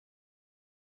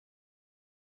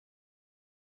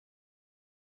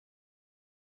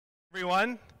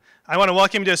Everyone, I want to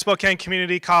welcome you to Spokane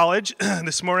Community College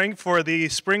this morning for the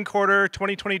Spring Quarter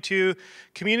 2022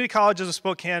 Community Colleges of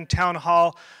Spokane Town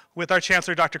Hall with our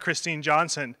Chancellor, Dr. Christine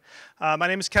Johnson. My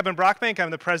name is Kevin Brockbank.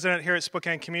 I'm the president here at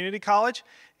Spokane Community College.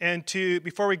 And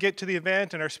before we get to the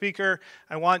event and our speaker,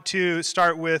 I want to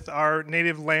start with our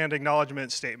native land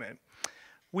acknowledgement statement.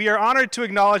 We are honored to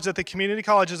acknowledge that the community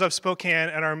colleges of Spokane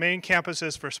and our main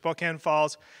campuses for Spokane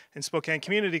Falls and Spokane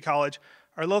Community College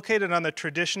are located on the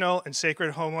traditional and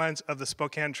sacred homelands of the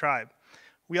Spokane tribe.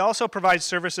 We also provide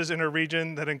services in a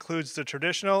region that includes the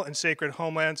traditional and sacred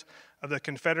homelands of the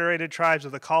Confederated Tribes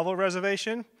of the Colville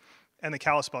Reservation and the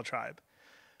Kalispel tribe.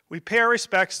 We pay our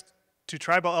respects to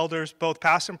tribal elders, both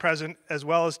past and present, as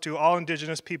well as to all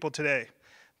indigenous people today.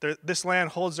 This land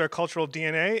holds their cultural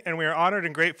DNA, and we are honored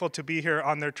and grateful to be here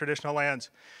on their traditional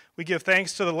lands. We give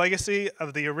thanks to the legacy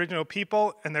of the original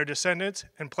people and their descendants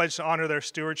and pledge to honor their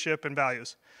stewardship and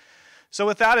values. So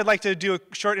with that, I'd like to do a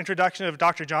short introduction of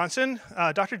Dr. Johnson.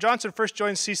 Dr. Johnson first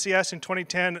joined CCS in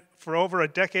 2010. For over a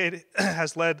decade,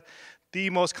 has led the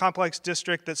most complex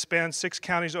district that spans 6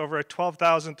 counties over a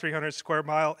 12,300 square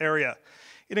mile area.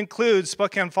 It includes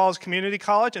Spokane Falls Community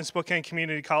College and Spokane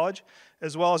Community College,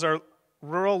 as well as our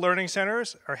rural learning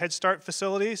centers, our Head Start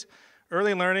facilities,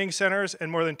 early learning centers,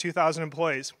 and more than 2,000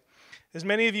 employees. As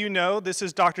many of you know, this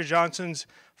is Dr. Johnson's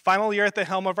final year at the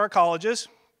helm of our colleges.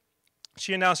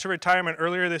 She announced her retirement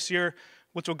earlier this year,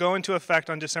 which will go into effect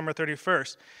on December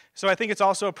 31st. So I think it's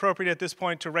also appropriate at this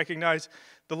point to recognize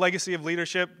the legacy of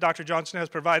leadership Dr. Johnson has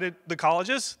provided the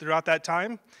colleges throughout that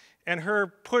time, and her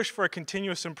push for a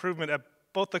continuous improvement at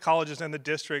both the colleges and the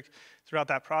district throughout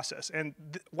that process. And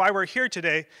why we're here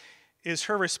today is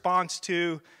her response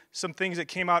to some things that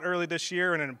came out early this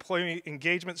year in an employee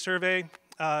engagement survey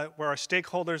where our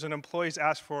stakeholders and employees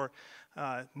asked for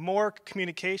more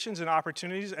communications and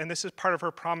opportunities, and this is part of her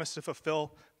promise to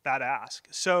fulfill that ask.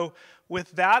 So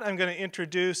with that, I'm going to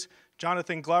introduce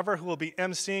Jonathan Glover, who will be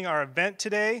emceeing our event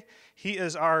today. He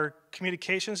is our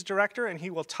communications director, and he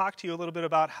will talk to you a little bit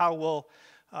about how we'll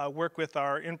work with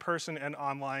our in-person and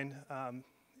online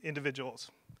individuals.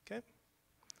 Okay?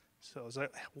 So as I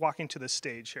walking to the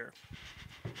stage here.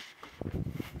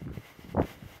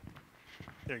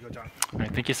 There you go, John. All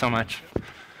right, thank you so much.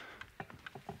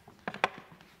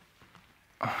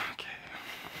 Okay.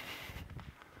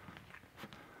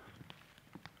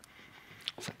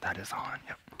 So that is on,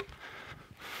 yep.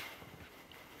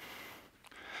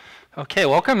 Okay,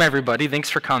 welcome everybody. Thanks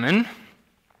for coming.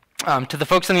 To the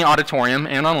folks in the auditorium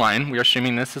and online, we are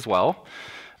streaming this as well.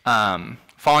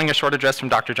 Following a short address from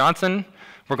Dr. Johnson,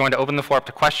 we're going to open the floor up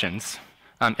to questions.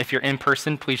 If you're in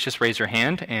person, please just raise your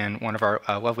hand, and one of our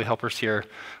lovely helpers here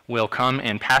will come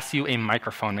and pass you a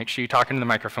microphone. Make sure you talk into the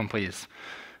microphone, please.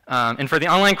 And for the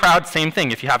online crowd, same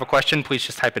thing. If you have a question, please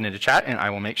just type it into chat, and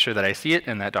I will make sure that I see it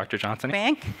and that Dr. Johnson.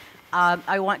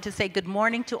 I want to say good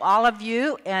morning to all of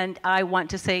you, and I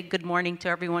want to say good morning to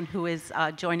everyone who is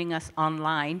joining us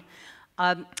online.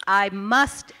 I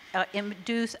must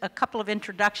do a couple of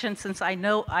introductions since I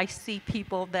know I see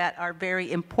people that are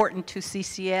very important to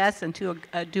CCS and to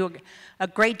do a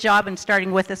great job in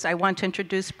starting with us. I want to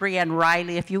introduce Brianne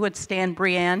Riley. If you would stand,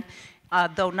 Brianne.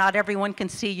 Though not everyone can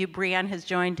see you, Brianne has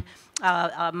joined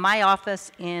my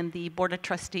office and the Board of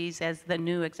Trustees as the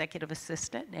new executive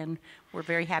assistant, and we're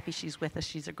very happy she's with us.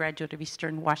 She's a graduate of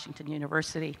Eastern Washington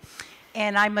University.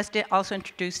 And I must also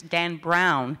introduce Dan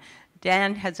Brown.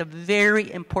 Dan has a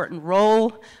very important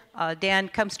role. Dan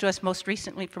comes to us most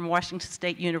recently from Washington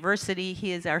State University.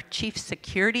 He is our Chief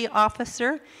Security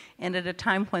Officer, and at a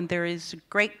time when there is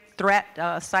great threat,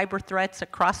 cyber threats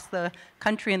across the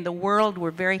country and the world,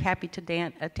 we're very happy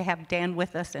to have Dan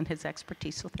with us and his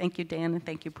expertise. So thank you, Dan, and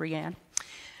thank you, Brianne.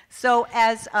 So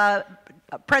as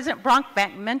President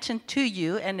Brockbank mentioned to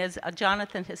you, and as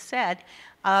Jonathan has said,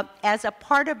 as a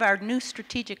part of our new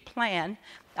strategic plan,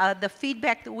 the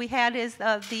feedback that we had is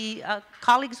the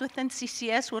colleagues within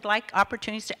CCS would like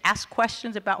opportunities to ask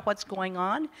questions about what's going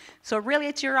on. So really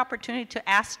it's your opportunity to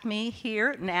ask me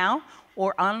here now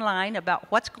or online about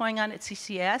what's going on at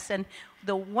CCS. And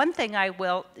the one thing I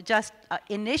will just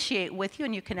initiate with you,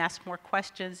 and you can ask more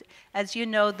questions, as you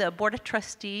know, the Board of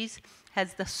Trustees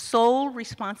has the sole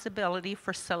responsibility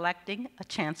for selecting a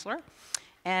chancellor,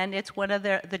 and it's one of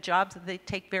the jobs that they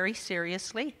take very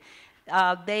seriously.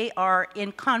 They are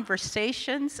in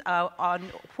conversations on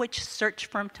which search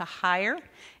firm to hire,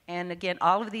 and again,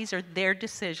 all of these are their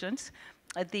decisions.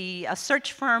 the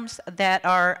search firms that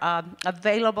are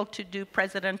available to do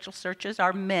presidential searches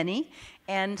are many,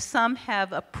 and some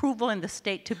have approval in the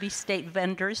state to be state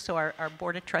vendors, so our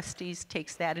Board of Trustees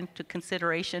takes that into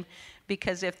consideration,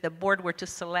 because if the board were to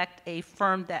select a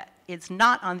firm that is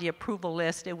not on the approval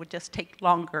list, it would just take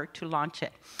longer to launch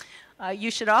it.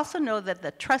 You should also know that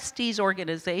the trustees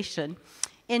organization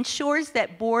ensures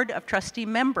that Board of Trustee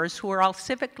members, who are all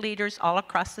civic leaders all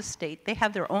across the state, they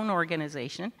have their own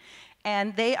organization,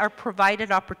 and they are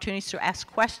provided opportunities to ask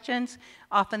questions.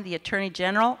 Often the Attorney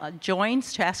General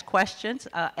joins to ask questions.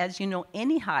 As you know,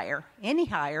 any hire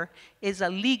is a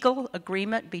legal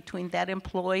agreement between that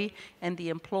employee and the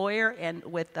employer, and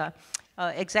with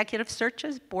executive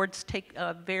searches, boards take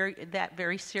that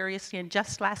very seriously. And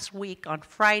just last week on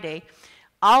Friday,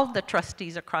 all the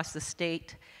trustees across the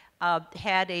state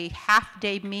had a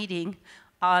half-day meeting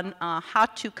on how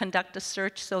to conduct a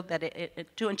search so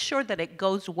that to ensure that it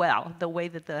goes well, the way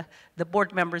that the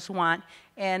board members want.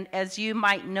 And as you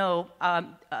might know,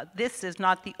 this is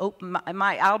not the open,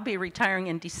 I'll be retiring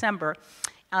in December,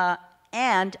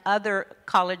 and other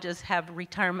colleges have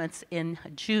retirements in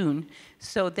June.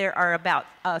 So there are about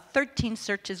 13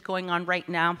 searches going on right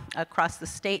now across the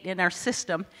state in our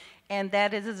system. And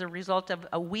that is as a result of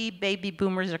we baby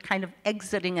boomers are kind of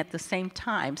exiting at the same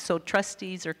time. So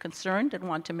trustees are concerned and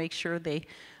want to make sure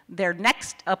their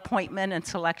next appointment and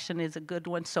selection is a good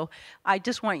one. So I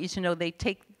just want you to know they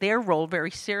take their role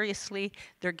very seriously.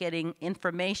 They're getting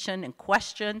information and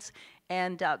questions.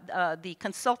 And the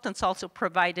consultants also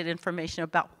provided information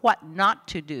about what not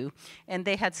to do. And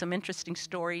they had some interesting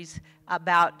stories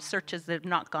about searches that have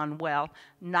not gone well,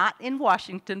 not in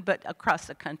Washington, but across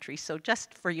the country. So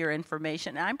just for your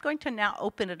information. And I'm going to now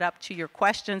open it up to your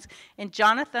questions. And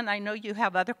Jonathan, I know you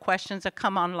have other questions that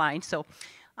come online. So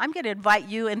I'm going to invite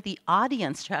you in the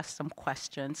audience to ask some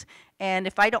questions. And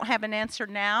if I don't have an answer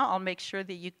now, I'll make sure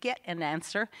that you get an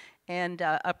answer. And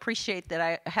appreciate that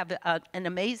I have an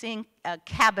amazing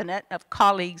cabinet of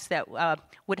colleagues that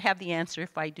would have the answer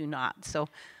if I do not. So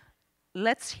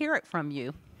let's hear it from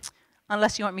you,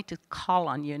 unless you want me to call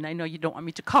on you, and I know you don't want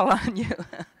me to call on you.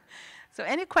 So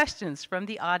any questions from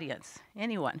the audience?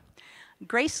 Anyone?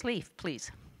 Grace Leaf,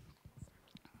 please.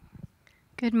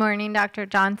 Good morning, Dr.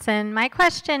 Johnson. My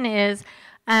question is,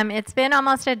 it's been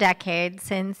almost a decade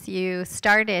since you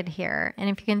started here, and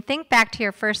if you can think back to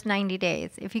your first 90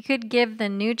 days, if you could give the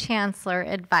new chancellor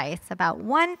advice about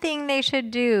one thing they should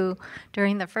do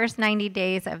during the first 90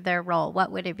 days of their role,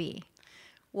 what would it be?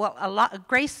 Well,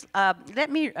 Grace, let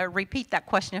me repeat that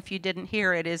question if you didn't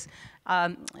hear it.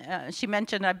 She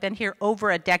mentioned I've been here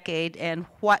over a decade, and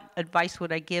what advice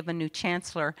would I give a new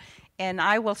chancellor? And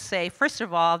I will say, first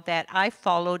of all, that I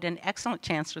followed an excellent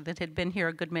chancellor that had been here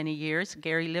a good many years,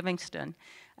 Gary Livingston.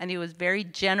 And he was very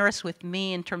generous with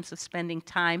me in terms of spending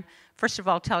time, first of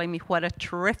all, telling me what a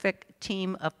terrific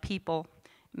team of people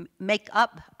make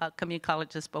up Community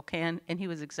College of Spokane, and he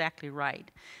was exactly right.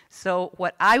 So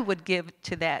what I would give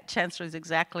to that chancellor is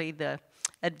exactly the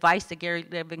advice that Gary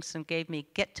Livingston gave me: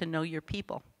 get to know your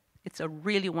people. It's a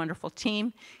really wonderful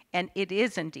team, and it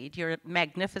is indeed. You're a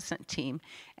magnificent team.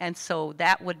 And so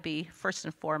that would be first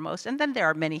and foremost. And then there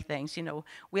are many things. You know,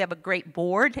 we have a great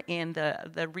board, and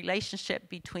the relationship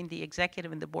between the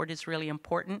executive and the board is really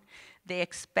important. They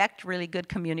expect really good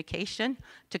communication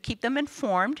to keep them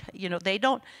informed. You know, they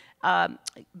don't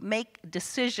make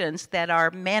decisions that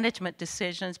are management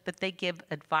decisions, but they give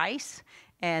advice.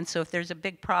 And so if there's a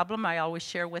big problem, I always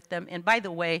share with them. And by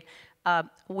the way,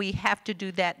 we have to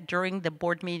do that during the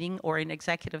board meeting or in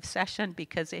executive session,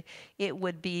 because it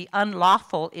would be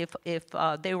unlawful if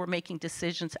they were making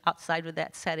decisions outside of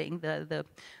that setting. The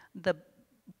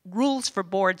rules for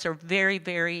boards are very,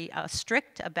 very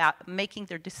strict about making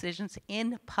their decisions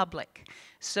in public.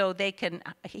 So they can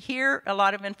hear a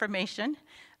lot of information.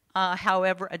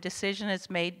 However, a decision is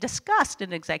made, discussed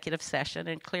in executive session,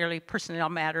 and clearly personnel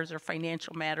matters or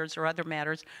financial matters or other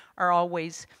matters are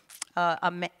always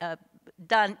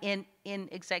done in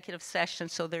executive session,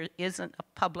 so there isn't a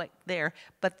public there,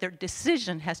 but their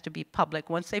decision has to be public.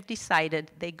 Once they've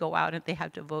decided, they go out and they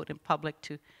have to vote in public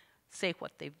to say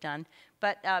what they've done.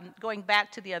 But going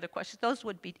back to the other questions, those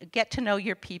would be get to know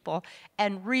your people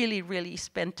and really, really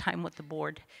spend time with the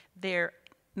board. They're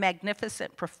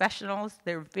magnificent professionals.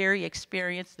 They're very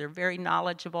experienced. They're very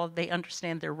knowledgeable. They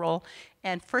understand their role.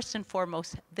 And first and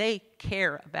foremost, they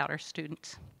care about our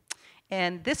students.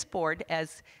 And this board,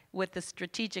 as with the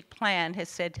strategic plan, has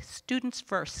said students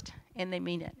first, and they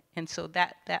mean it. And so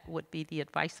that would be the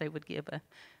advice I would give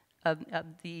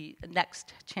the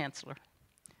next chancellor.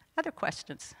 Other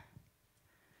questions?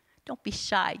 Don't be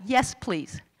shy. Yes,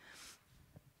 please.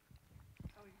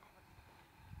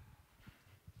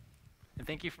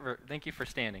 thank you for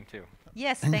standing too.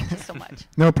 Yes, thank you so much.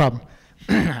 No problem.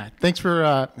 Thanks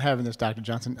for having this, Dr.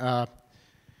 Johnson.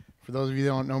 For those of you that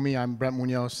don't know me, I'm Brent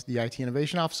Munoz, the IT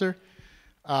Innovation Officer.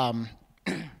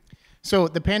 So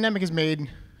the pandemic has made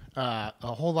a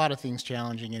whole lot of things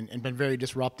challenging and been very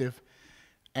disruptive.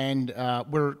 And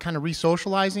we're kind of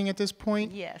re-socializing at this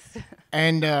point. Yes.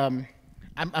 And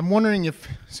I'm wondering if,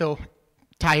 so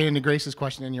tie it into Grace's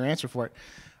question and your answer for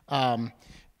it,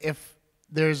 if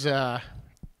there's a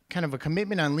kind of a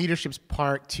commitment on leadership's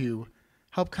part to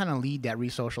help kind of lead that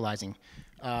re-socializing,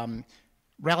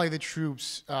 rally the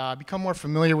troops, become more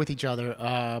familiar with each other.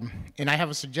 And I have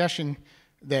a suggestion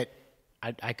that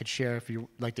I could share if you'd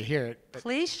like to hear it.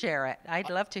 Please share it. I'd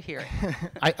love to hear it.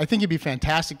 I think it'd be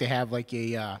fantastic to have like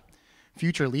a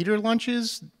future leader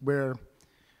lunches where,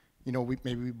 you know,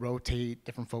 maybe we rotate,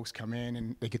 different folks come in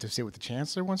and they get to sit with the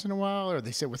chancellor once in a while, or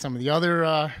they sit with some of the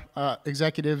other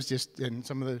executives and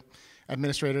some of the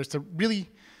administrators to really,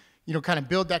 you know, kind of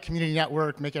build that community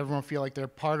network, make everyone feel like they're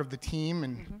part of the team.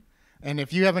 And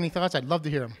if you have any thoughts, I'd love to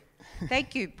hear them.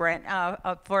 Thank you, Brent.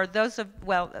 For those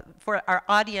for our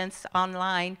audience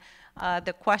online,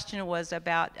 the question was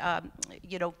about,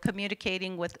 you know,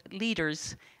 communicating with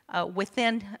leaders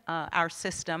within our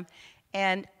system.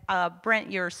 And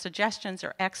Brent, your suggestions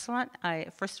are excellent.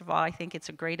 First of all, I think it's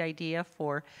a great idea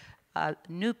for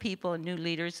new people and new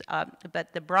leaders,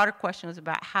 but the broader question was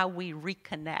about how we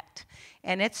reconnect.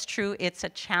 And it's true, it's a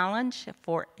challenge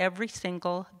for every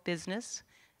single business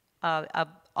of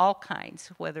all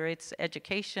kinds, whether it's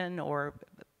education or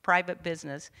private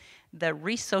business. The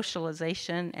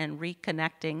re-socialization and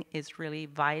reconnecting is really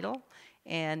vital.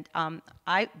 And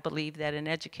I believe that in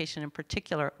education in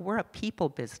particular, we're a people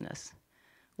business.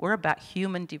 We're about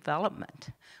human development.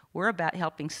 We're about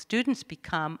helping students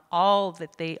become all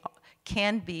that they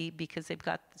can be because they've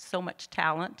got so much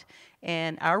talent,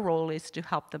 and our role is to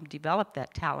help them develop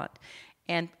that talent.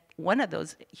 And one of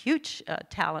those huge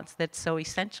talents that's so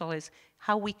essential is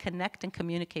how we connect and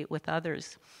communicate with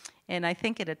others. And I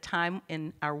think at a time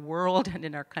in our world and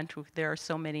in our country, there are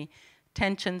so many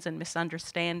tensions and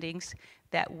misunderstandings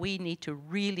that we need to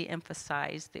really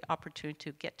emphasize the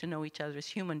opportunity to get to know each other as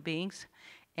human beings.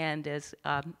 And as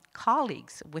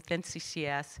colleagues within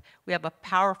CCS, we have a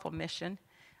powerful mission.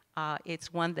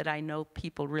 It's one that I know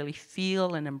people really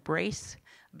feel and embrace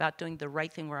about doing the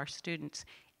right thing for our students.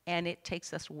 And it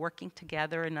takes us working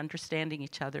together and understanding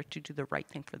each other to do the right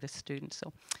thing for the students.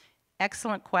 So,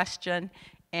 excellent question.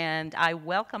 And I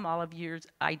welcome all of your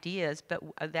ideas, but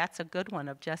that's a good one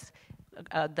of just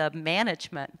the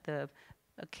management, the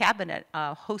cabinet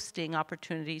hosting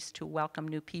opportunities to welcome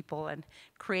new people and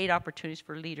create opportunities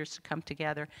for leaders to come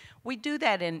together. We do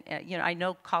that in, you know, I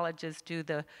know colleges do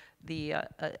the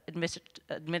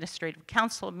administrative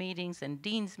council meetings and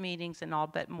dean's meetings and all,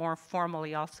 but more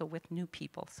formally also with new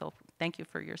people. So thank you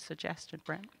for your suggestion,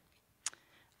 Brent.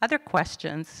 Other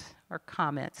questions or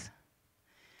comments?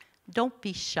 Don't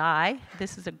be shy.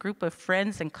 This is a group of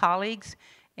friends and colleagues.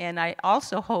 And I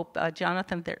also hope,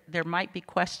 Jonathan, there might be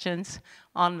questions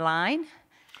online.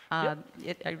 I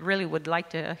really would like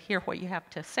to hear what you have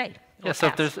to say. Yeah,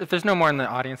 so if there's no more in the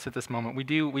audience at this moment, we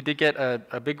did get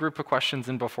a big group of questions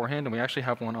in beforehand, and we actually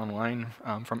have one online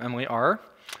from Emily R.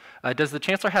 Does the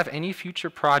Chancellor have any future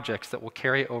projects that will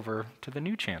carry over to the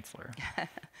new Chancellor?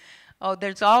 Oh,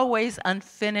 there's always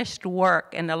unfinished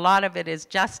work, and a lot of it is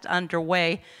just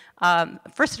underway.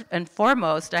 First and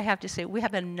foremost, I have to say we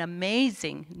have an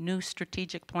amazing new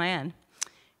strategic plan.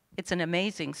 It's an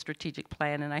amazing strategic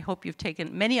plan, and I hope you've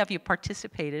taken, many of you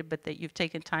participated, but that you've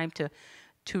taken time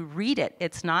to read it.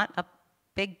 It's not a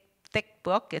big, thick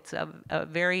book. It's a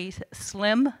very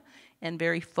slim and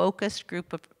very focused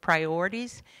group of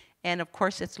priorities. And of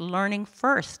course, it's learning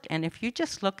first. And if you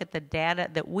just look at the data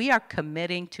that we are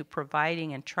committing to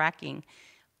providing and tracking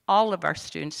all of our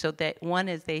students so that one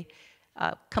is they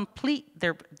complete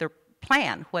their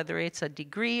plan, whether it's a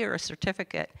degree or a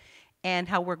certificate, and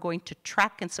how we're going to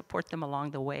track and support them along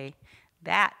the way.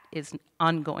 That is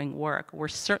ongoing work. We're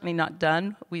certainly not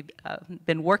done. We've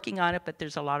been working on it, but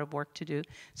there's a lot of work to do.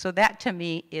 So that, to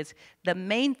me, is the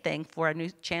main thing for a new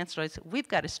chancellor. Is we've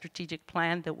got a strategic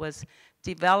plan that was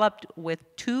developed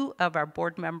with 2 of our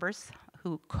board members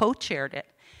who co-chaired it,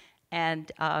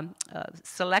 and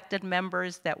selected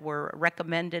members that were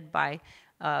recommended by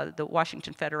the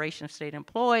Washington Federation of State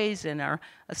Employees and our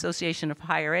Association of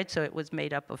Higher Ed. So it was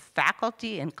made up of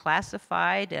faculty and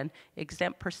classified and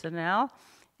exempt personnel,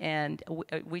 and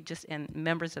and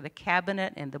members of the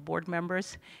cabinet and the board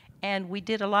members. And we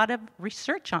did a lot of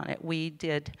research on it. We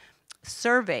did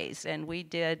surveys, and we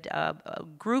did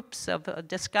groups of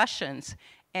discussions,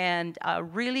 And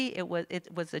really, it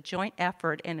was a joint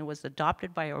effort, and it was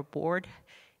adopted by our board.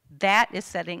 That is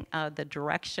setting the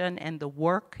direction and the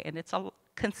work, and it's a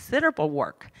considerable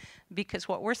work, because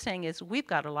what we're saying is we've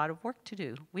got a lot of work to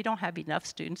do. We don't have enough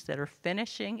students that are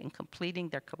finishing and completing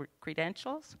their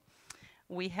credentials.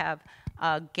 We have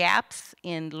gaps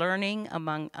in learning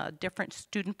among different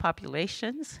student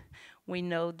populations. We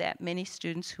know that many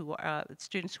students who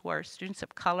are students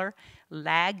of color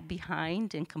lag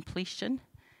behind in completion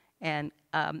and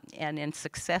in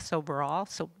success overall.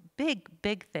 So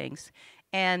big things.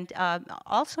 And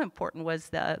also important was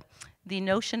the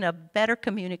notion of better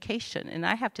communication. And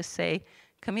I have to say,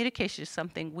 communication is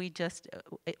something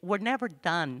we're never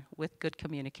done with good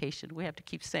communication. We have to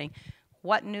keep saying,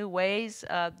 what new ways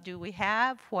do we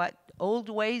have? What old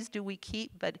ways do we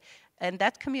keep? And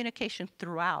that's communication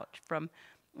throughout, from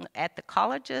at the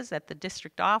colleges, at the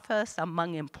district office,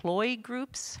 among employee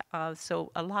groups.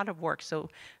 So a lot of work.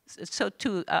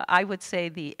 I would say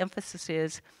the emphasis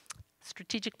is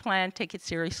strategic plan, take it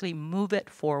seriously, move it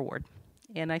forward.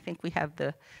 And I think we have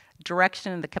the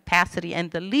direction and the capacity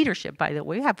and the leadership, by the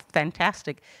way. We have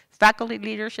fantastic faculty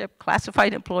leadership,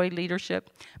 classified employee leadership,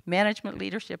 management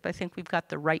leadership. I think we've got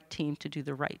the right team to do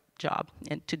the right job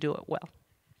and to do it well.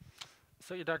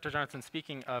 So, yeah, Dr. Johnson,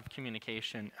 speaking of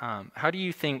communication, how do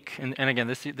you think, and again,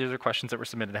 these are questions that were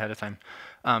submitted ahead of time,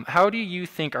 how do you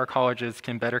think our colleges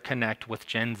can better connect with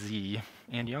Gen Z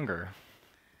and younger?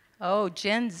 Oh,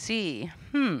 Gen Z.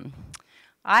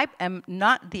 I am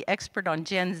not the expert on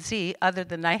Gen Z, other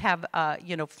than I have,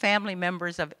 family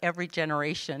members of every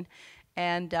generation.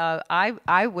 And I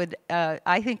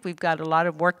think we've got a lot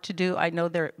of work to do. I know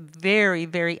they're very,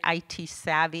 very IT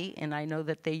savvy, and I know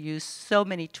that they use so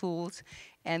many tools,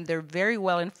 and they're very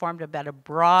well informed about a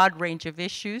broad range of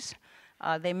issues.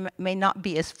 They may not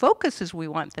be as focused as we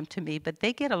want them to be, but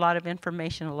they get a lot of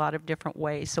information a lot of different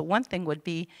ways. So one thing would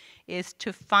be is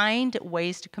to find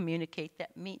ways to communicate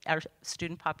that meet our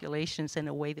student populations in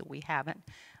a way that we haven't.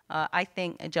 I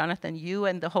think, Jonathan, you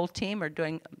and the whole team are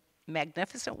doing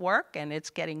magnificent work, and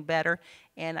it's getting better,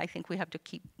 and I think we have to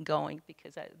keep going,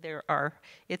 because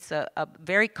it's a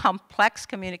very complex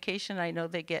communication. I know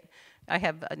I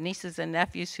have nieces and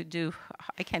nephews who do,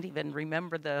 I can't even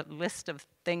remember the list of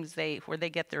things where they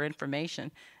get their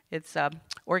information. It's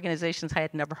organizations I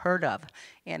had never heard of,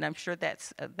 and I'm sure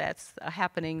that's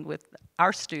happening with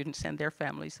our students and their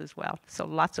families as well. So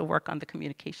lots of work on the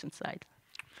communication side.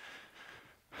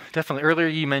 Definitely. Earlier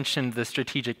you mentioned the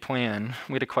strategic plan.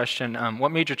 We had a question,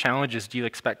 what major challenges do you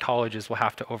expect colleges will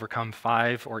have to overcome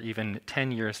 5 or even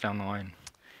 10 years down the line?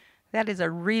 That is a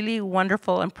really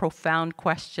wonderful and profound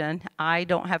question. I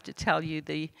don't have to tell you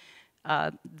the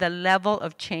level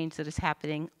of change that is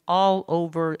happening all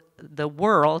over the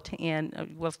world,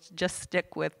 and we'll just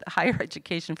stick with higher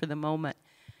education for the moment.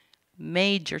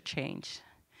 Major change.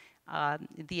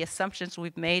 The assumptions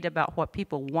we've made about what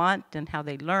people want and how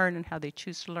they learn and how they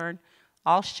choose to learn,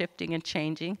 all shifting and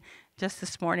changing. Just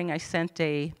this morning I sent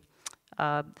I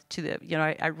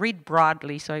read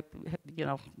broadly, so I,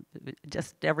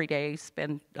 just every day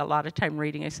spend a lot of time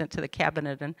reading. I sent to the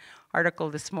cabinet an article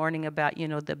this morning about,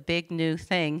 the big new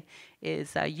thing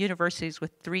is universities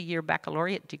with 3-year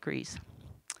baccalaureate degrees.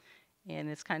 And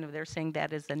it's kind of, they're saying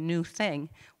that is a new thing.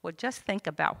 Well, just think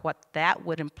about what that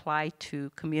would imply to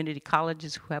community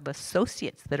colleges who have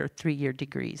associates that are 3-year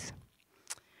degrees.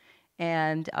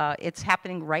 And it's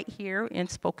happening right here in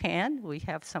Spokane. We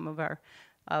have some of our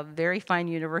very fine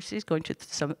universities going to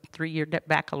some 3-year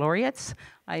baccalaureates.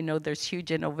 I know there's huge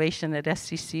innovation at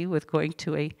SCC with going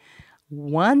to a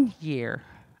 1-year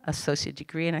associate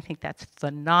degree, and I think that's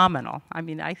phenomenal. I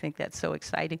mean, I think that's so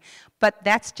exciting. But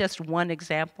that's just one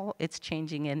example. It's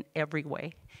changing in every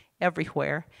way,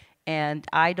 everywhere. And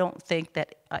I don't think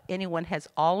that anyone has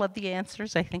all of the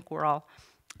answers. I think we're all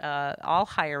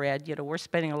higher ed, we're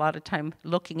spending a lot of time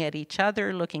looking at each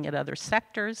other, looking at other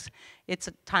sectors. It's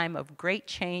a time of great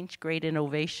change, great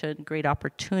innovation, great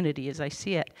opportunity as I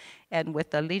see it. And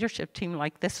with a leadership team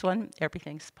like this one,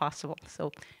 everything's possible.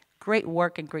 So great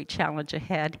work and great challenge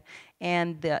ahead.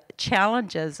 And the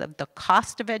challenges of the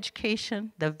cost of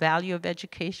education, the value of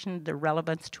education, the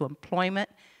relevance to employment,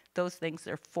 those things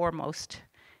are foremost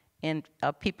in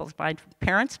people's mind,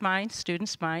 parents' mind,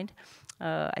 students' mind.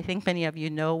 I think many of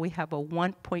you know we have a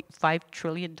 $1.5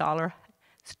 trillion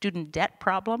student debt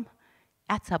problem.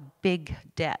 That's a big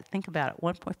debt. Think about it,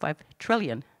 1.5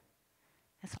 trillion.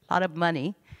 That's a lot of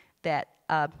money that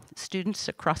students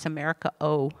across America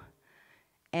owe.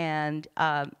 And,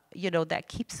 that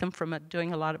keeps them from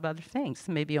doing a lot of other things,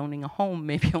 maybe owning a home,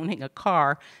 maybe owning a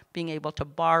car, being able to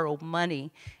borrow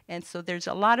money. And so there's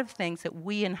a lot of things that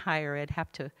we in higher ed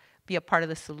have to be a part of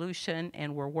the solution,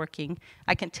 and we're working.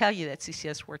 I can tell you that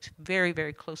CCS works very,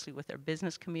 very closely with our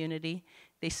business community.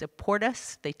 They support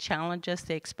us, they challenge us,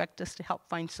 they expect us to help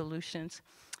find solutions.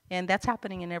 And that's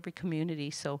happening in every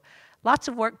community. So lots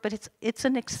of work, but it's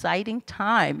an exciting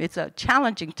time. It's a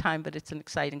challenging time, but it's an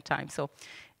exciting time. So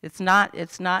it's not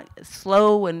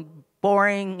slow and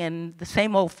boring and the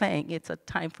same old thing. It's a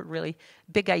time for really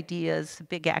big ideas,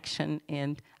 big action,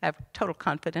 and I have total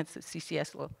confidence that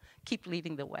CCS will keep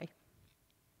leading the way.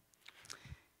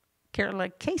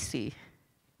 Carolyn Casey.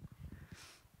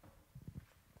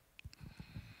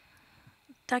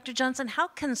 Dr. Johnson, how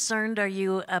concerned are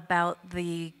you about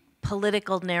the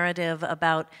political narrative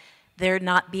about there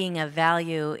not being a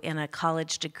value in a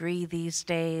college degree these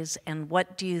days, and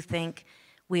what do you think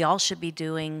we all should be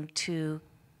doing to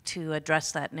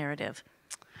address that narrative?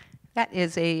 That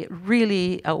is a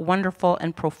really wonderful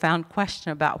and profound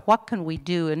question about what can we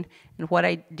do, and what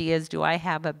ideas do I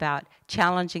have about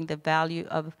challenging the value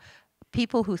of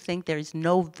people who think there's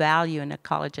no value in a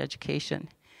college education.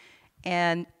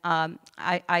 And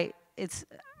it's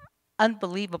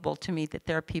unbelievable to me that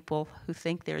there are people who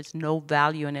think there's no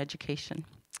value in education.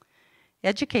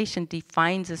 Education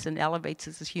defines us and elevates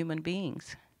us as human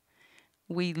beings.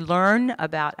 We learn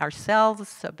about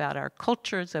ourselves, about our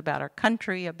cultures, about our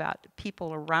country, about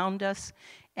people around us,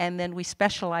 and then we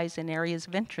specialize in areas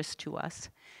of interest to us.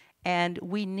 And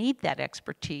we need that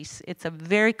expertise. It's a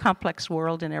very complex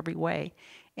world in every way.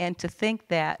 And to think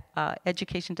that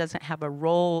education doesn't have a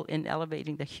role in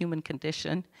elevating the human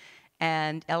condition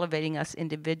and elevating us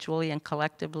individually and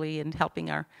collectively and helping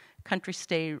our country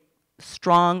stay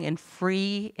strong and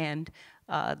free and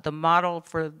the model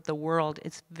for the world,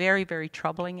 it's very, very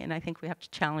troubling, and I think we have to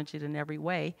challenge it in every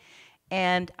way.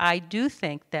 And I do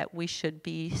think that we should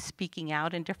be speaking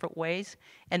out in different ways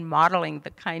and modeling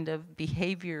the kind of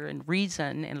behavior and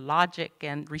reason and logic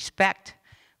and respect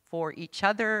for each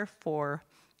other, for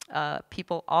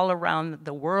people all around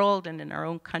the world and in our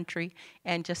own country,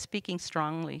 and just speaking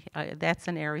strongly. That's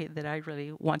an area that I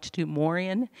really want to do more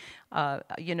in.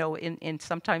 You know,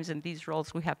 sometimes in these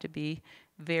roles we have to be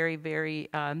very, very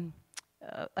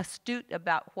astute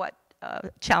about what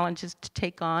challenges to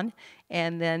take on.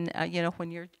 And then, you know, when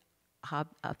you're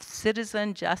a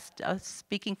citizen just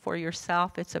speaking for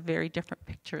yourself, it's a very different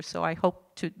picture. So I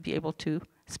hope to be able to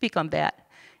speak on that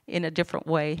in a different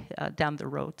way down the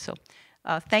road. So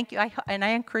thank you, and I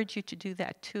encourage you to do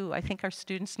that too. I think our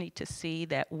students need to see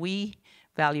that we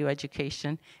value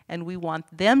education, and we want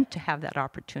them to have that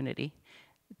opportunity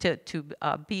to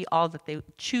be all that they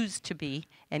choose to be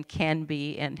and can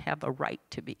be and have a right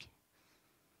to be.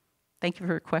 Thank you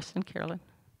for your question, Carolyn.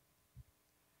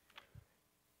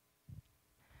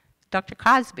 Dr.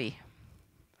 Cosby.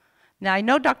 Now, I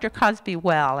know Dr. Cosby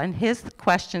well, and his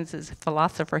questions as a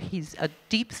philosopher, he's a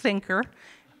deep thinker.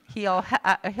 He'll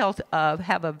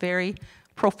have a very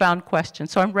profound question,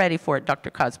 so I'm ready for it, Dr.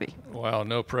 Cosby. Wow,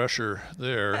 no pressure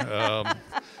there.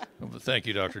 Thank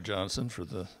you, Dr. Johnson, for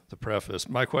the preface.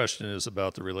 My question is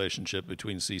about the relationship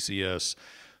between CCS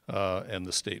and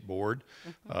the state board,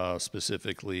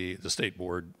 specifically the state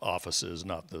board offices,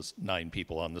 not the 9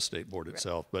 people on the state board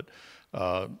itself. But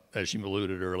as you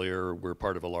alluded earlier, we're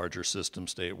part of a larger system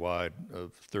statewide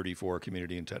of 34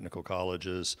 community and technical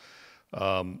colleges.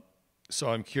 So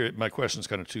I'm curious, my question is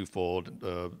kind of twofold.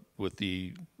 With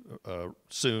the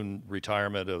soon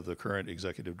retirement of the current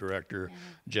executive director,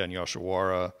 Jen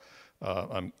Yoshiwara,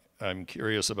 I'm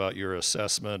curious about your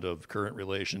assessment of current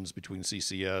relations between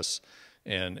CCS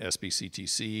and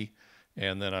SBCTC,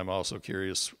 and then I'm also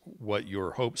curious what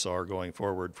your hopes are going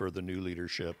forward for the new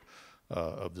leadership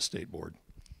of the state board.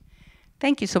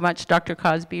 Thank you so much, Dr.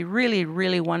 Cosby. Really,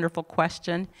 really wonderful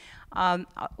question.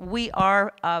 We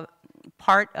are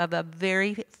part of a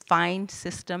very fine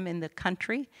system in the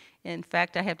country. In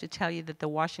fact, I have to tell you that the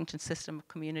Washington system of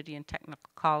community and technical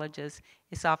colleges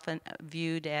is often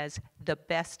viewed as the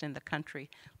best in the country,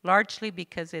 largely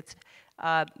because it's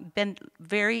been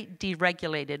very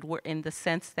deregulated. We're in the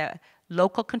sense that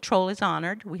local control is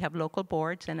honored. We have local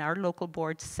boards, and our local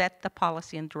boards set the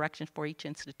policy and direction for each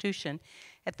institution.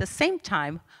 At the same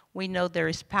time, we know there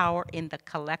is power in the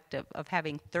collective of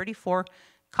having 34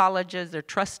 colleges, their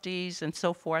trustees, and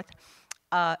so forth,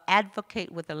 advocate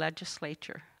with the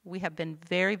legislature. We have been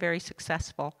very, very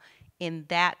successful in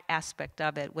that aspect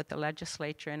of it with the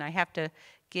legislature, and I have to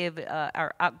give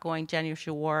our outgoing Jen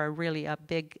Yoshiwara really a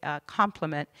big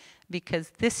compliment,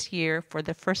 because this year, for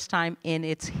the first time in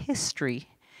its history,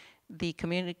 the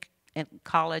community and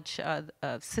college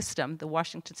system, the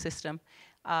Washington system,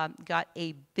 got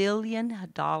 $1 billion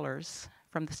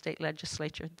from the state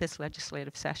legislature this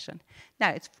legislative session.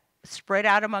 Now, it's spread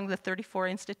out among the 34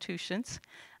 institutions.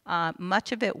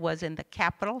 Much of it was in the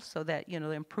capital, so that, you know,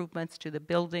 the improvements to the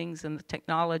buildings and the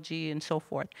technology and so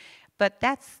forth. But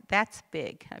that's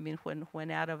big. I mean,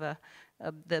 when out of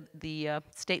the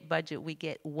state budget we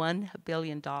get $1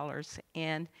 billion,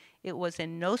 and it was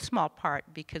in no small part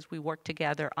because we worked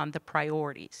together on the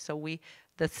priorities. So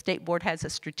the state board has a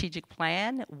strategic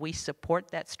plan. We support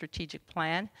that strategic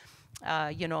plan.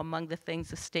 You know, among the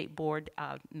things the state board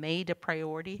made a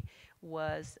priority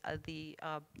was the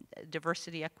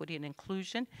diversity, equity, and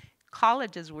inclusion.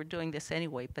 Colleges were doing this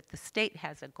anyway, but the state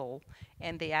has a goal,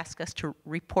 and they ask us to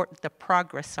report the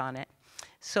progress on it.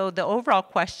 So the overall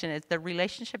question is the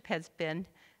relationship has been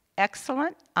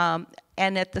excellent,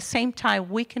 and at the same time,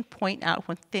 we can point out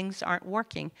when things aren't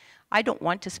working. I don't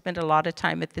want to spend a lot of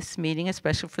time at this meeting,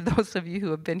 especially for those of you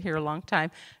who have been here a long time.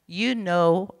 You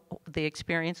know the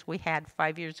experience we had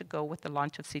 5 years ago with the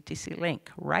launch of CTC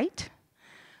Link, right?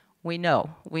 We know,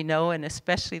 and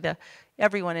especially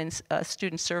everyone in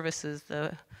student services,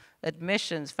 the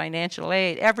admissions, financial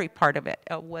aid, every part of it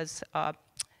was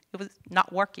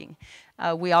not working.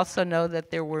 We also know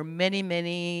that there were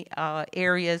many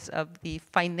areas of the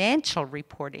financial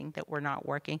reporting that were not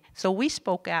working. So we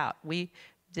spoke out.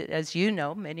 As you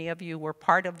know, many of you were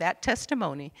part of that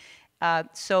testimony.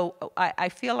 So I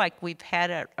feel like we've had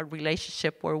a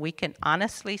relationship where we can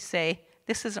honestly say,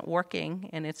 this isn't working,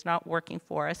 and it's not working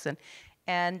for us.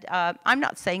 And I'm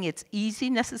not saying it's easy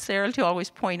necessarily to always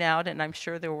point out, and I'm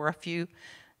sure there were a few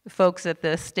folks at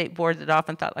the state board that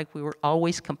often thought like we were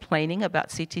always complaining about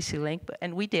CTC Link,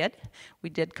 and we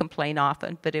did complain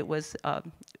often, but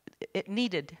it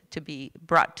needed to be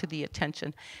brought to the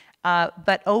attention.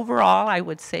 But overall, I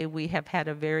would say we have had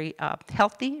a very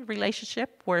healthy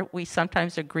relationship where we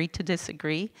sometimes agree to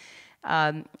disagree.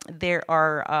 There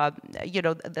are, you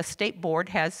know, the state board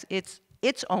has its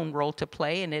own role to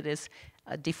play, and it is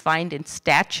defined in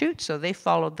statute, so they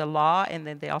follow the law, and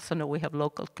then they also know we have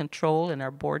local control in our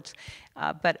boards.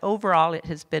 But overall, it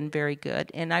has been very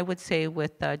good. And I would say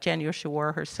with Jan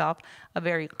Yoshimura herself, a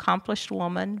very accomplished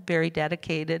woman, very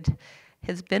dedicated,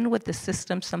 has been with the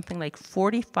system something like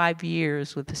 45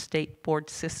 years with the state board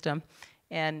system.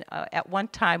 And at one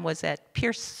time was at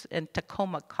Pierce and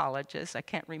Tacoma colleges. I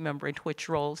can't remember in which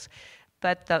roles,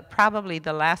 but probably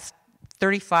the last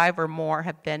 35 or more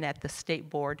have been at the state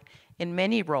board in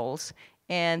many roles.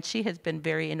 And she has been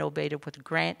very innovative with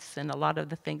grants and a lot of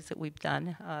the things that we've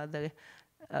done.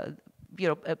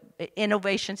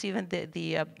 Innovations, even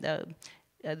the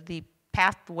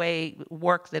pathway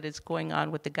work that is going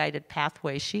on with the guided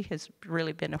pathway, she has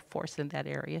really been a force in that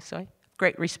area. So I have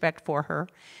great respect for her.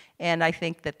 And I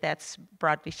think that that's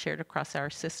broadly shared across our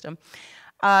system.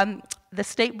 The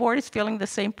state board is feeling the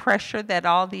same pressure that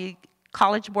all the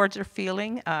college boards are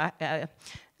feeling,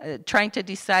 trying to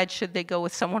decide should they go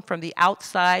with someone from the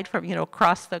outside, from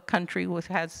across the country,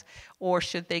 or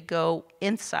should they go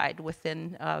inside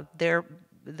within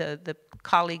the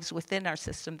colleagues within our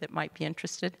system that might be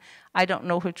interested. I don't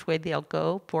know which way they'll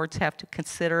go. Boards have to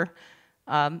consider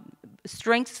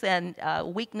strengths and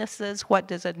weaknesses. What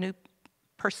does a new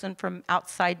person from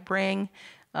outside bring?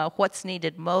 What's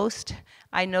needed most?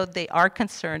 I know they are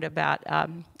concerned about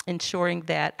ensuring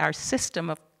that our system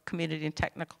of community and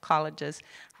technical colleges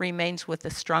remains with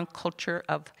a strong culture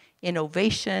of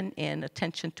innovation and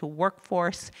attention to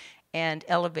workforce and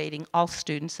elevating all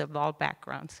students of all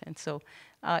backgrounds. And so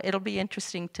it'll be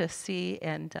interesting to see,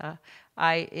 and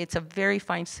it's a very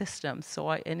fine system, so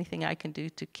anything I can do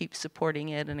to keep supporting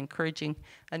it and encouraging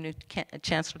a new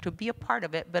chancellor to be a part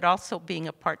of it, but also being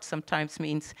a part sometimes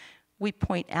means we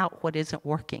point out what isn't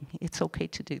working. It's okay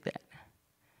to do that.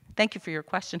 Thank you for your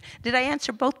question. Did I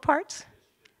answer both parts?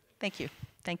 Thank you.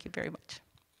 Thank you very much.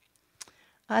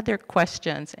 Other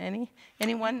questions? Anyone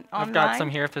online? I've got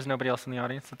some here if there's nobody else in the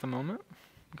audience at the moment.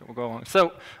 We'll go along.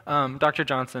 So, Dr.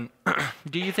 Johnson,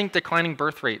 do you think declining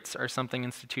birth rates are something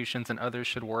institutions and others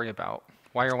should worry about?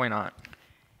 Why or why not?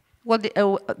 Well,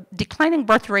 declining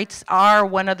birth rates are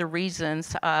one of the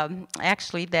reasons,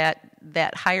 actually,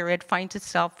 that higher ed finds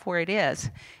itself where it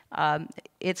is.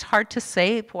 It's hard to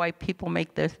say why people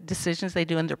make the decisions they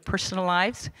do in their personal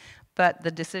lives, but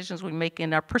the decisions we make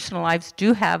in our personal lives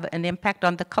do have an impact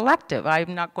on the collective.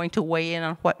 I'm not going to weigh in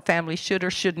on what families should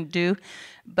or shouldn't do,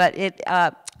 but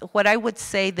what I would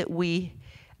say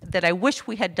that I wish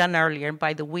we had done earlier, and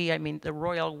by the we, I mean the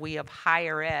royal we of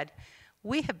higher ed,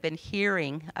 we have been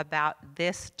hearing about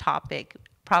this topic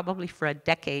probably for a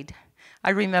decade.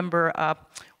 I remember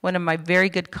one of my very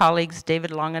good colleagues,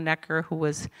 David Longenecker, who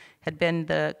had been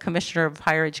the commissioner of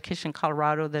higher education in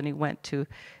Colorado, then he went to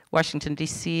Washington,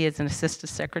 D.C. as an assistant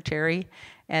secretary,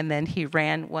 and then he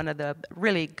ran one of the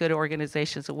really good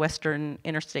organizations, the Western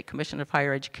Interstate Commission of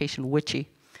Higher Education, WICHE.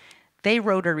 They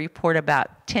wrote a report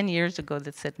about 10 years ago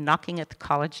that said knocking at the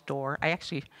college door. I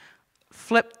actually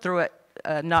flipped through it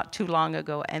not too long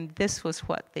ago, and this was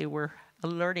what they were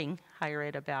alerting higher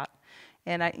ed about.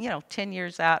 And 10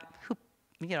 years out,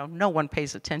 no one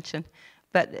pays attention.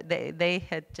 But they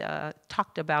had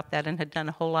talked about that and had done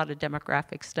a whole lot of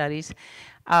demographic studies.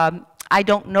 I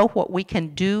don't know what we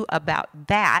can do about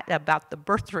that, about the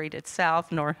birth rate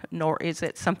itself, nor is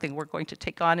it something we're going to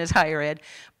take on as higher ed.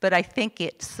 But I think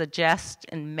it suggests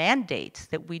and mandates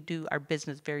that we do our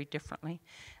business very differently.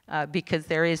 Because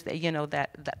there is,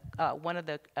 one of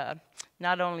the,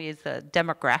 not only is the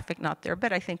demographic not there,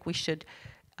 but I think we should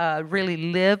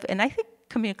really live, and I think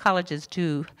community colleges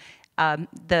do,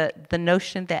 the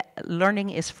notion that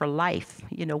learning is for life.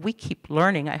 We keep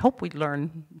learning. I hope we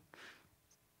learn,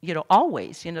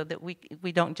 always, that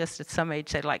we don't just at some age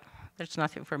say, like, there's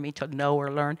nothing for me to know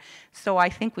or learn. So I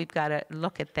think we've got to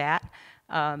look at that.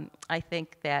 I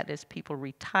think that as people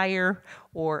retire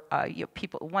or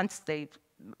people, once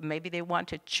maybe they want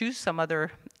to choose some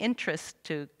other interest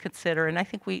to consider, and I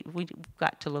think we've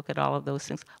got to look at all of those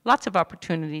things. Lots of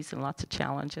opportunities and lots of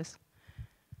challenges.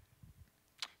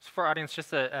 So for our audience,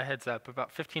 just a heads up,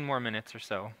 about 15 more minutes or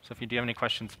so. So if you do have any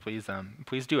questions, please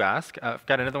do ask. I've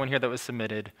got another one here that was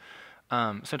submitted.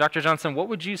 So Dr. Johnson, what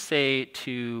would you say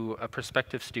to a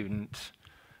prospective student,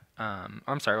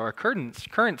 or a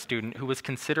current student who was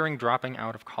considering dropping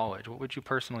out of college? What would you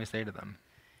personally say to them?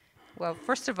 Well,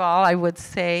 first of all, I would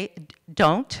say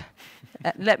don't.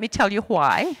 Let me tell you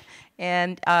why,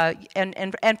 and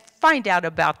find out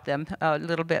about them a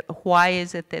little bit. Why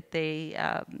is it that they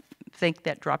think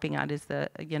that dropping out is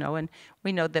and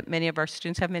we know that many of our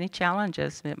students have many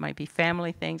challenges. It might be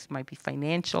family things, it might be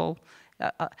financial.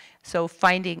 So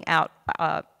finding out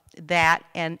that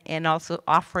and also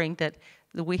offering that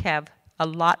we have a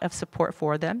lot of support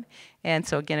for them. And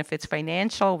so again, if it's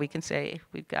financial, we can say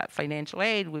we've got financial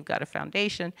aid, we've got a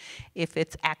foundation. If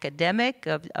it's academic,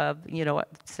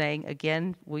 saying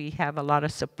again, we have a lot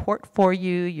of support for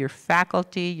you, your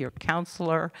faculty, your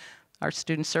counselor, our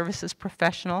student services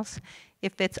professionals.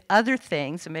 If it's other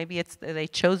things, maybe it's they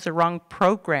chose the wrong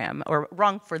program or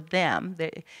wrong for them,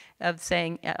 of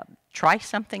saying, try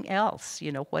something else.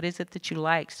 What is it that you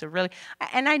like? So really,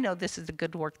 and I know this is the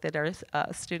good work that our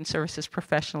student services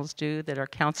professionals do, that our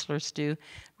counselors do,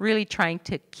 really trying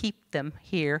to keep them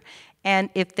here. And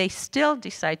if they still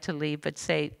decide to leave, but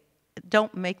say,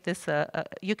 don't make this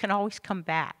you can always come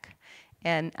back.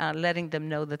 And letting them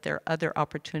know that there are other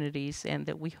opportunities and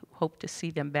that we hope to see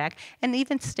them back, and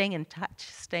even staying in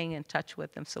touch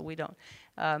with them so we don't.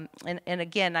 And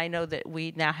again, I know that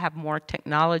we now have more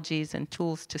technologies and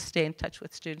tools to stay in touch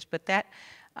with students, but that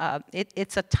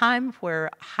it's a time where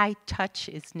high touch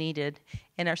is needed,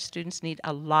 and our students need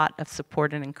a lot of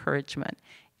support and encouragement.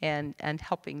 And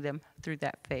helping them through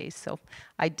that phase. So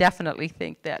I definitely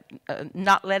think that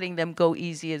not letting them go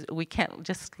easy is, we can't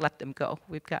just let them go.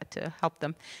 We've got to help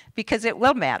them, because it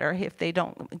will matter. If they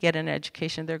don't get an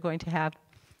education, they're going to have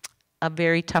a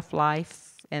very tough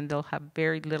life, and they'll have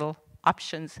very little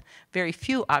options, very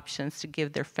few options to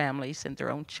give their families and their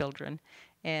own children.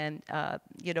 And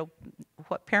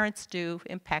what parents do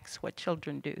impacts what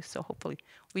children do. So hopefully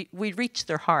we reach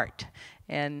their heart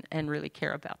and really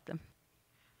care about them.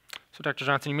 So Dr.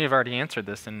 Johnson, you may have already answered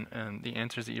this in the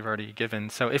answers that you've already given.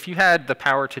 So if you had the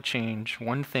power to change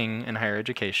one thing in higher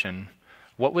education,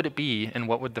 what would it be, and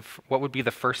what would be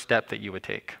the first step that you would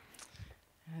take?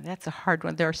 That's a hard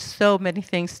one. There are so many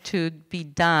things to be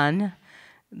done.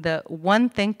 The one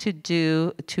thing to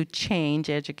do to change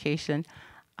education,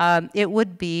 it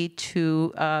would be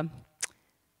to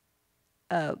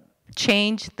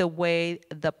change the way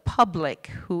the public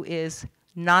who is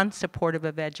non-supportive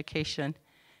of education,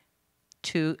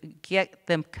 to get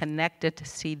them connected to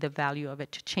see the value of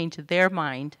it, to change their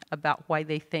mind about why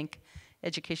they think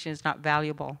education is not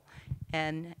valuable,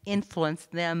 and influence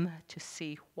them to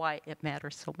see why it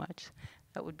matters so much.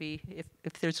 That would be,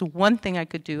 if there's one thing I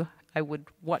could do, I would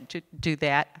want to do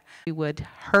that. It would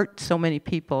hurt so many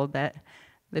people, that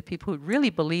the people who really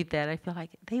believe that, I feel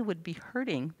like they would be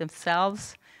hurting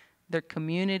themselves, their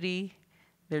community,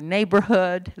 their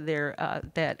neighborhood,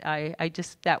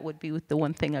 that would be the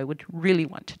one thing I would really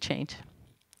want to change.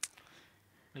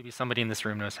 Maybe somebody in this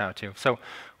room knows how to. So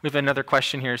we have another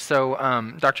question here. So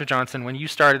Dr. Johnson, when you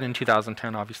started in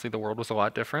 2010, obviously the world was a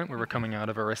lot different. We were coming out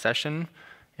of a recession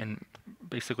and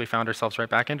basically found ourselves right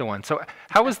back into one. So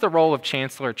how has the role of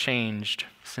Chancellor changed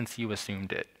since you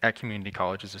assumed it at community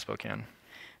colleges of Spokane?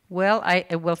 Well, I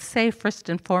will say first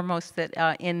and foremost that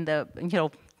in the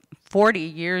 40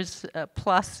 years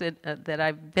plus that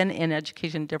I've been in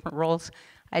education in different roles,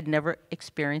 I'd never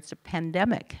experienced a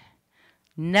pandemic.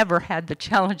 Never had the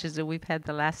challenges that we've had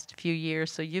the last few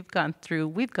years. So we've gone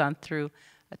through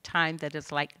a time that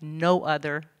is like no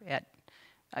other at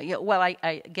well,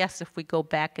 I guess if we go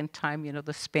back in time,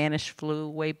 the Spanish flu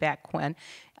way back when,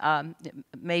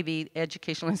 maybe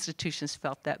educational institutions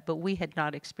felt that, but I had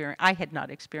not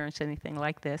experienced anything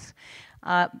like this.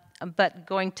 But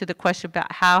going to the question about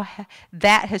how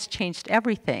that has changed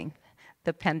everything.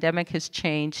 The pandemic has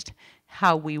changed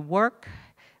how we work,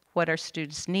 what our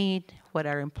students need, what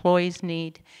our employees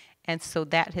need, and so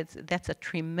that's a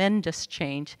tremendous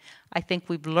change. I think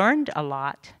we've learned a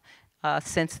lot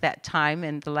since that time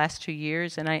in the last 2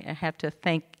 years, and I have to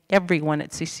thank everyone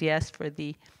at CCS for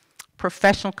the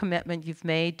professional commitment you've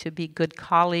made to be good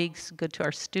colleagues, good to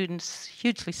our students,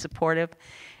 hugely supportive.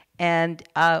 And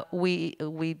we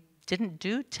didn't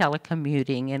do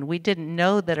telecommuting, and we didn't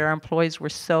know that our employees were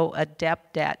so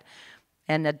adept at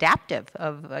and adaptive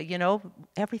of,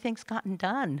 everything's gotten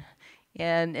done.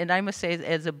 And I must say,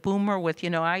 as a boomer with,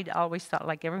 I always thought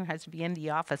like everyone has to be in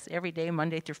the office every day,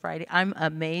 Monday through Friday. I'm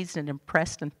amazed and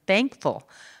impressed and thankful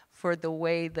for the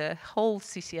way the whole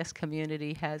CCS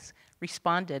community has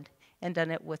responded and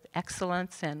done it with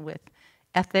excellence and with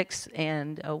ethics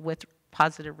and with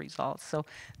positive results. So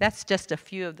that's just a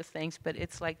few of the things, but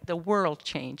it's like the world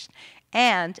changed.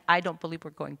 And I don't believe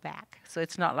we're going back. So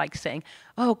it's not like saying,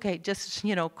 oh, okay, just,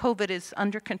 COVID is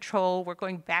under control, we're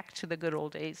going back to the good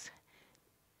old days.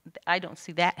 I don't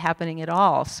see that happening at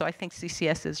all. So I think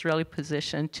CCS is really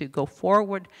positioned to go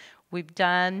forward. We've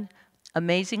done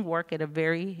amazing work at a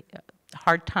very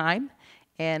hard time,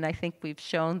 and I think we've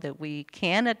shown that we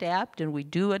can adapt, and we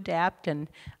do adapt, and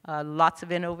lots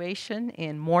of innovation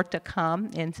and more to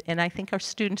come, and I think our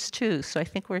students too. So I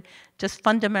think we're just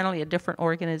fundamentally a different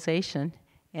organization.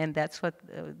 And that's what,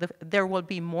 there will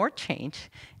be more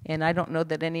change. And I don't know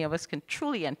that any of us can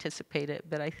truly anticipate it,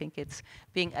 but I think it's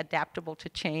being adaptable to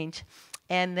change.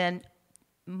 And then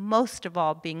most of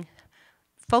all, being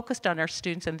focused on our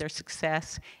students and their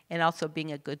success, and also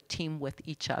being a good team with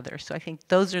each other. So I think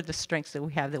those are the strengths that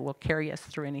we have that will carry us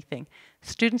through anything.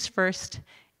 Students first,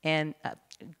 and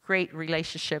great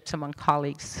relationships among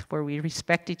colleagues where we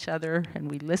respect each other and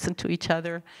we listen to each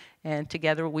other, and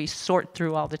together we sort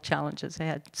through all the challenges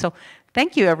ahead. So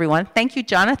thank you, everyone. Thank you,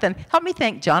 Jonathan. Help me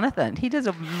thank Jonathan. He does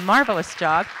a marvelous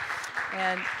job.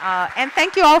 And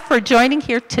thank you all for joining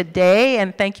here today,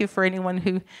 and thank you for anyone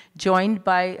who joined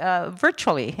by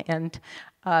virtually. And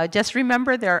just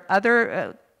remember, there are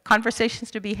other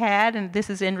conversations to be had, and this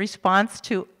is in response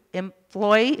to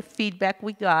employee feedback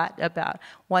we got about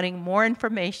wanting more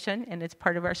information, and it's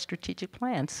part of our strategic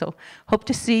plan. So hope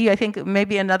to see you. I think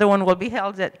maybe another one will be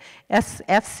held at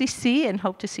FCC, and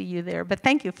hope to see you there. But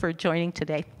thank you for joining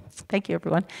today. Thank you,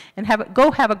 everyone. And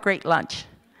go have a great lunch.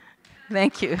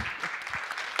 Thank you.